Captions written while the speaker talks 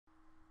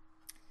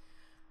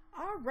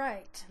All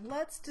right,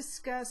 let's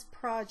discuss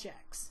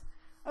projects.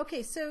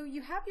 Okay, so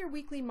you have your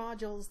weekly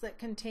modules that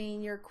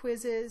contain your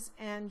quizzes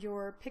and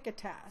your pick a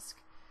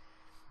task.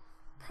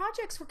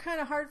 Projects were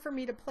kind of hard for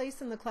me to place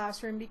in the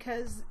classroom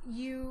because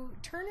you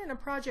turn in a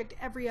project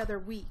every other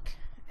week,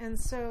 and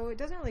so it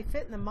doesn't really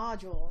fit in the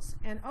modules.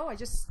 And oh, I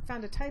just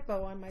found a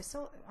typo on my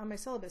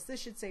syllabus. This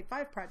should say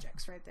 5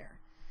 projects right there.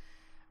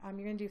 You're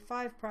going to do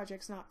 5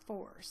 projects, not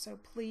 4. So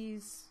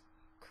please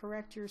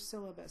correct your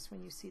syllabus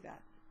when you see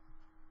that.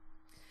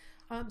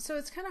 So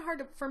it's kind of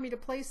hard for me to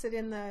place it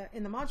in the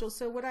module.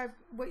 So what I'm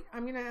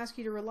going to ask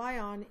you to rely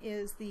on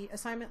is the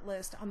assignment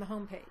list on the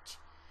home page.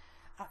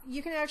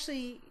 You can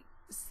actually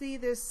see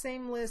this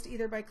same list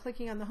either by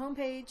clicking on the home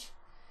page,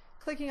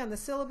 clicking on the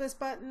syllabus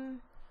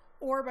button,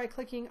 or by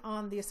clicking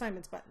on the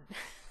assignments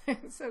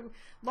button. So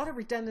a lot of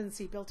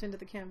redundancy built into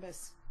the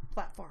Canvas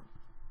platform.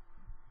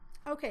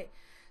 Okay,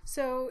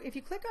 so if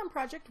you click on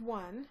Project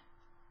 1,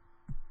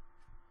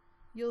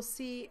 you'll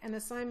see an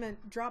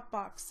assignment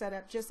Dropbox set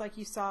up just like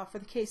you saw for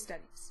the case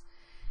studies.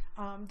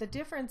 The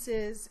difference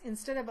is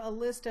instead of a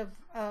list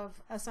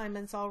of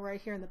assignments all right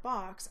here in the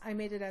box, I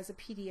made it as a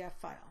PDF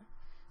file.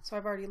 So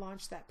I've already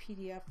launched that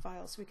PDF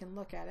file so we can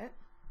look at it.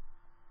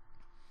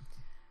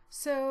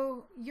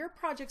 So your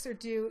projects are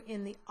due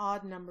in the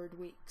odd numbered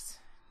weeks.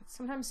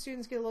 Sometimes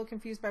students get a little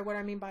confused by what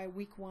I mean by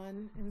week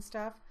 1 and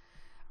stuff.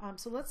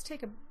 So let's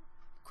take a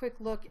quick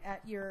look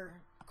at your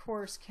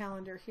course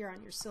calendar here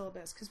on your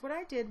syllabus, because what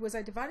I did was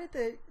I divided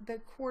the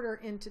quarter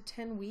into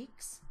 10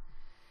 weeks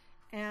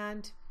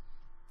and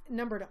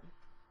numbered them.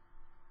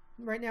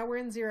 Right now we're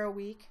in 0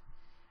 week,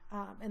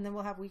 and then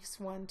we'll have weeks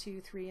 1,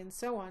 2, 3, and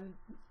so on.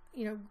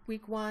 You know,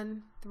 week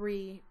 1,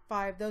 3,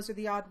 5, those are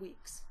the odd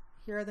weeks.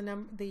 Here are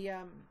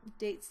the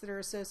dates that are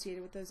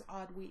associated with those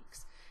odd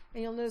weeks,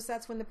 and you'll notice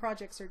that's when the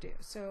projects are due.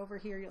 So over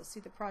here you'll see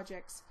the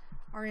projects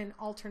are in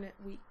alternate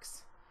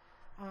weeks.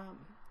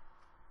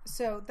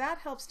 So that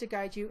helps to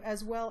guide you,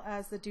 as well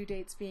as the due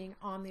dates being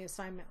on the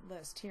assignment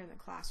list here in the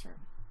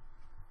classroom.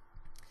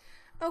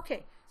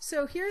 Okay,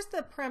 so here's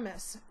the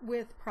premise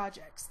with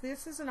projects.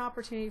 This is an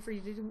opportunity for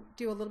you to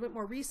do a little bit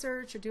more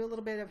research or do a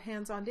little bit of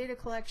hands-on data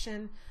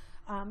collection,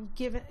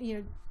 given,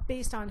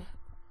 based on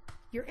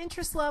your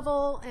interest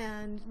level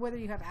and whether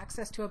you have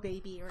access to a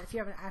baby or if you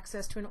have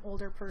access to an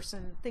older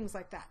person, things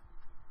like that,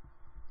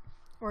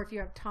 or if you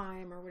have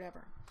time or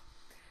whatever.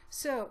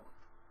 So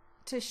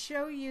to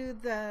show you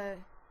the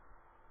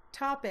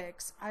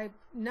topics, I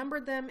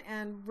numbered them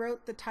and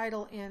wrote the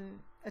title in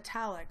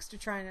italics to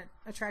try and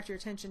attract your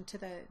attention to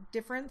the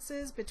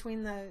differences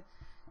between the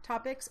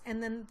topics,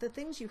 and then the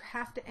things you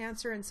have to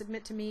answer and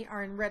submit to me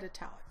are in red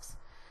italics.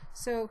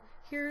 So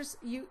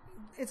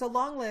it's a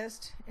long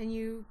list and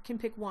you can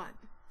pick one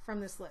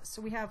from this list.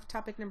 So we have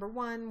topic number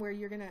 1 where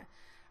you're going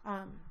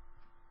to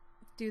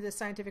do the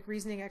scientific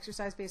reasoning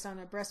exercise based on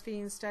a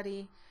breastfeeding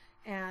study,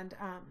 and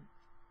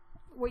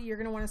what you're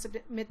going to want to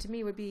submit to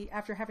me would be,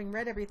 after having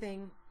read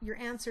everything, your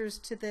answers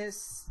to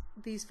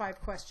these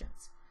 5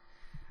 questions.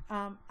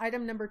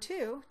 Item number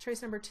 2,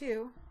 choice number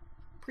 2,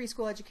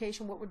 preschool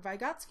education, what would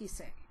Vygotsky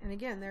say? And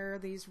again, there are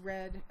these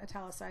red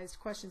italicized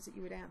questions that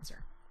you would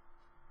answer.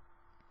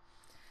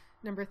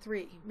 Number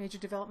 3, major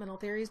developmental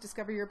theories,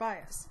 discover your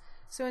bias.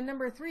 So in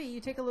number 3, you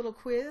take a little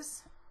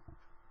quiz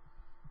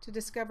to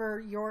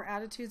discover your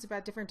attitudes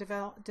about different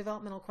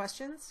developmental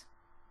questions.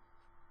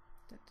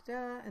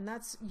 And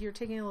that's, you're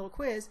taking a little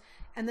quiz,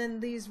 and then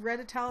these red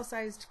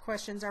italicized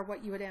questions are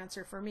what you would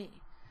answer for me.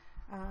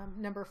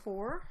 Number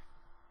 4,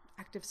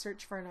 active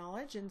search for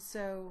knowledge, and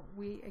so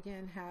we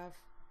again have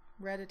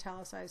red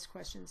italicized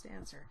questions to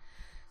answer.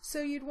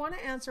 So you'd want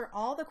to answer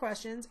all the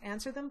questions,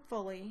 answer them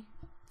fully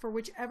for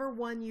whichever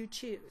one you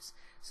choose.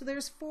 So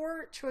there's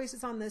 4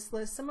 choices on this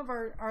list. Some of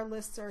our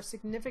lists are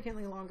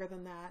significantly longer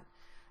than that.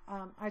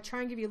 I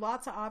try and give you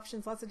lots of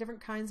options, lots of different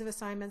kinds of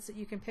assignments that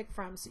you can pick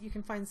from, so you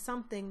can find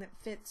something that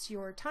fits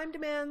your time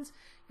demands,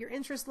 your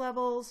interest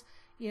levels,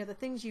 the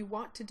things you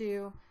want to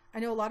do. I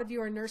know a lot of you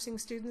are nursing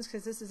students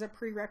because this is a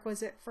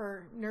prerequisite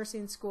for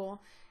nursing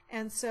school,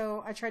 and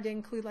so I tried to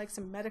include like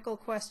some medical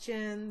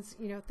questions,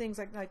 things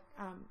like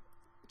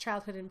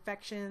childhood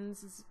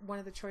infections is one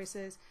of the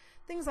choices,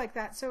 things like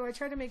that. So I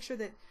tried to make sure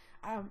that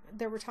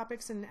there were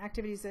topics and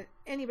activities that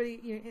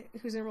anybody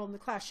who's enrolled in the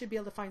class should be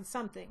able to find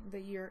something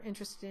that you're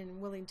interested in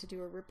and willing to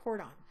do a report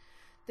on.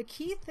 The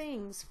key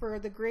things for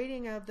the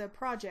grading of the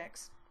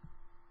projects,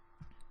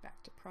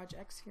 back to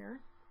projects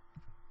here,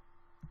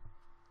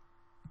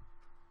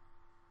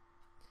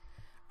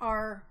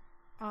 are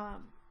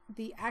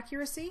the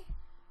accuracy.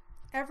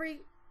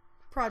 Every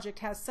project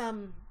has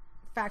some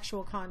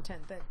factual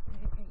content that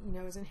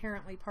is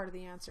inherently part of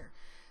the answer.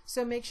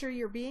 So make sure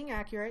you're being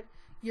accurate,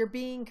 you're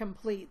being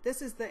complete.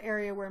 This is the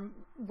area where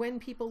when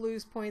people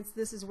lose points,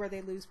 this is where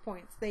they lose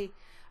points. They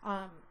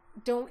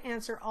don't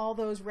answer all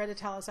those red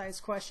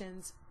italicized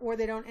questions, or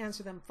they don't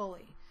answer them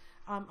fully.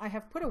 I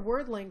have put a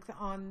word length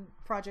on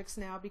projects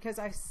now because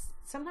I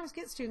sometimes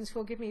get students who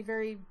will give me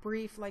very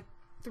brief, like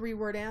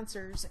 3-word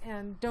answers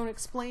and don't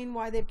explain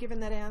why they've given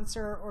that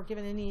answer or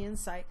given any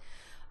insight.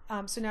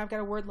 So now I've got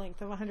a word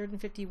length of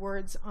 150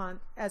 words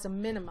as a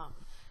minimum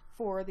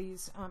for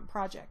these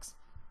projects.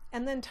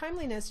 And then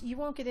timeliness, you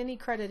won't get any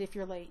credit if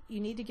you're late. You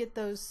need to get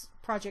those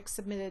projects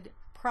submitted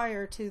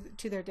prior to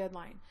their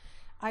deadline.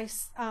 I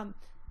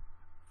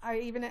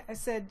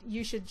said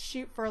you should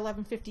shoot for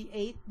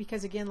 11:58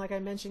 because, again, like I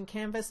mentioned,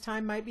 Canvas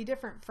time might be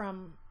different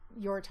from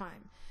your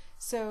time.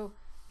 So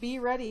be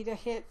ready to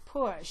hit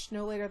push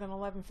no later than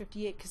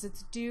 11:58 because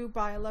it's due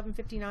by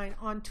 11:59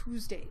 on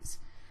Tuesdays.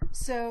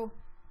 So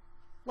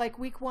like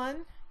week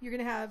 1, you're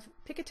going to have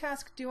pick a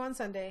task due on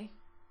Sunday,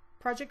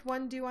 project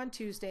 1 due on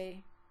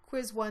Tuesday,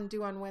 quiz 1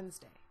 due on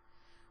Wednesday.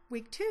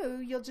 Week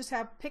 2, you'll just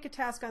have pick a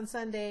task on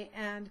Sunday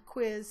and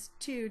quiz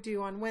 2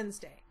 due on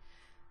Wednesday.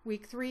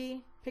 Week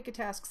 3, pick a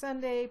task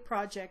Sunday,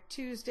 project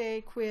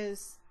Tuesday,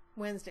 quiz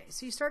Wednesday.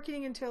 So you start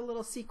getting into a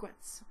little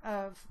sequence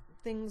of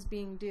things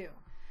being due.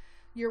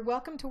 You're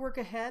welcome to work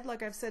ahead,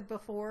 like I've said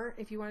before.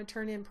 If you want to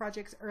turn in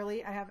projects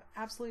early, I have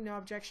absolutely no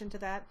objection to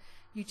that.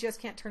 You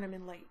just can't turn them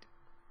in late.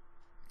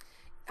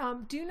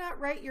 Do not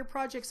write your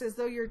projects as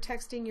though you're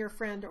texting your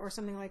friend or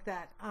something like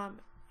that.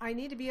 I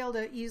need to be able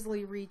to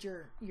easily read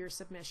your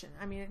submission.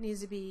 I mean, it needs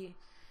to be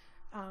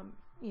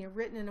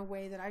written in a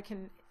way that I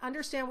can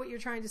understand what you're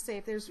trying to say.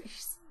 If there's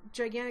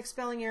gigantic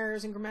spelling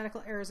errors and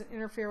grammatical errors that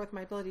interfere with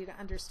my ability to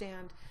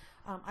understand,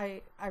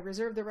 I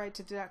reserve the right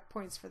to deduct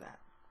points for that.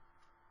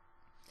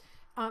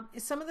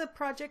 Some of the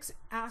projects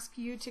ask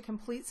you to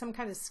complete some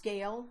kind of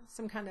scale,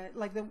 some kind of,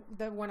 like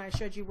the one I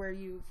showed you where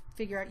you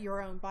figure out your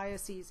own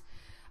biases.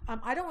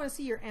 I don't want to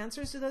see your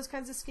answers to those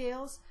kinds of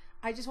scales.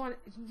 I just want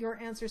your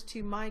answers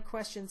to my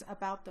questions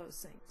about those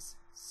things.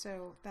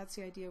 So that's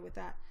the idea with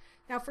that.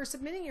 Now for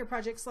submitting your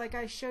projects, like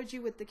I showed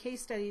you with the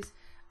case studies,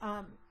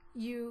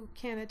 you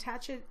can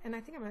attach it, and I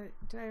think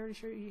did I already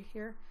show you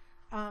here?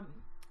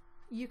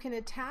 You can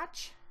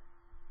attach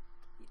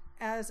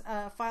as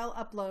a file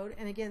upload,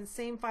 and again,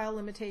 same file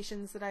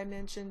limitations that I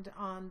mentioned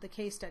on the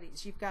case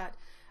studies. You've got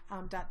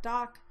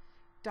 .doc,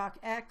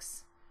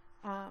 docx,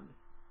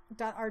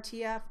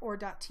 .rtf, or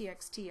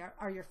 .txt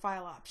are your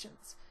file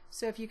options.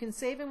 So if you can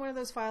save in one of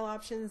those file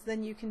options,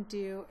 then you can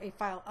do a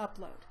file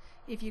upload.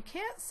 If you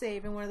can't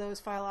save in one of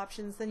those file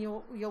options, then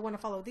you'll want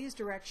to follow these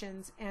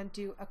directions and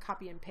do a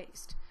copy and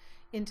paste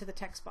into the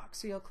text box.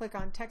 So you'll click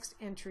on text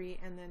entry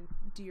and then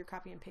do your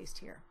copy and paste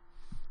here.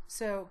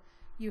 So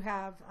you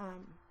have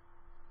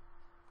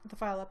the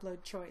file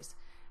upload choice.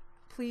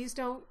 Please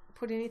don't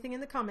put anything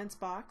in the comments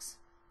box.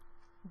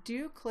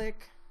 Do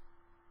click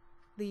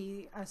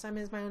the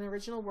assignment is my own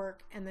original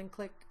work and then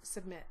click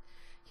submit.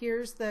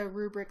 Here's the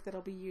rubric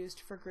that'll be used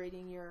for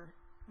grading your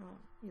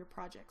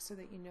project so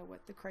that you know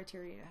what the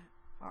criteria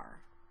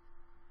are.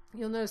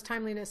 You'll notice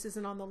timeliness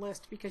isn't on the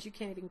list because you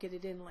can't even get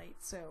it in late,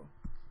 so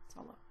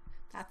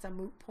that's a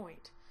moot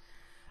point.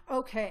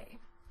 Okay,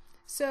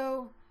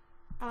 so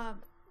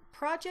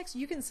projects,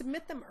 you can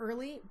submit them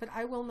early, but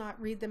I will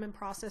not read them and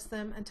process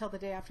them until the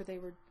day after they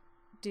were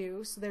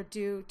due. So they're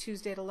due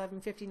Tuesday at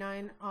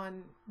 11:59.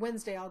 On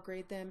Wednesday I'll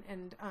grade them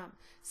and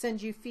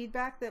send you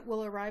feedback that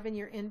will arrive in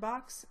your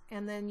inbox,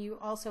 and then you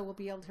also will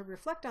be able to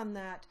reflect on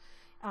that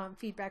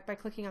feedback by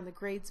clicking on the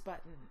grades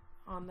button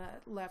on the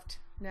left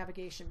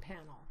navigation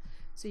panel.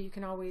 So you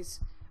can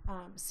always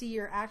see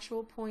your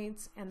actual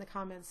points and the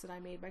comments that I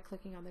made by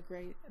clicking on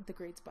the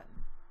grades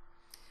button.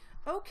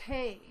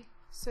 Okay,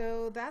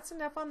 so that's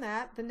enough on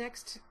that. The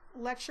next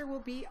lecture will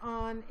be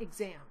on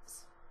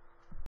exams.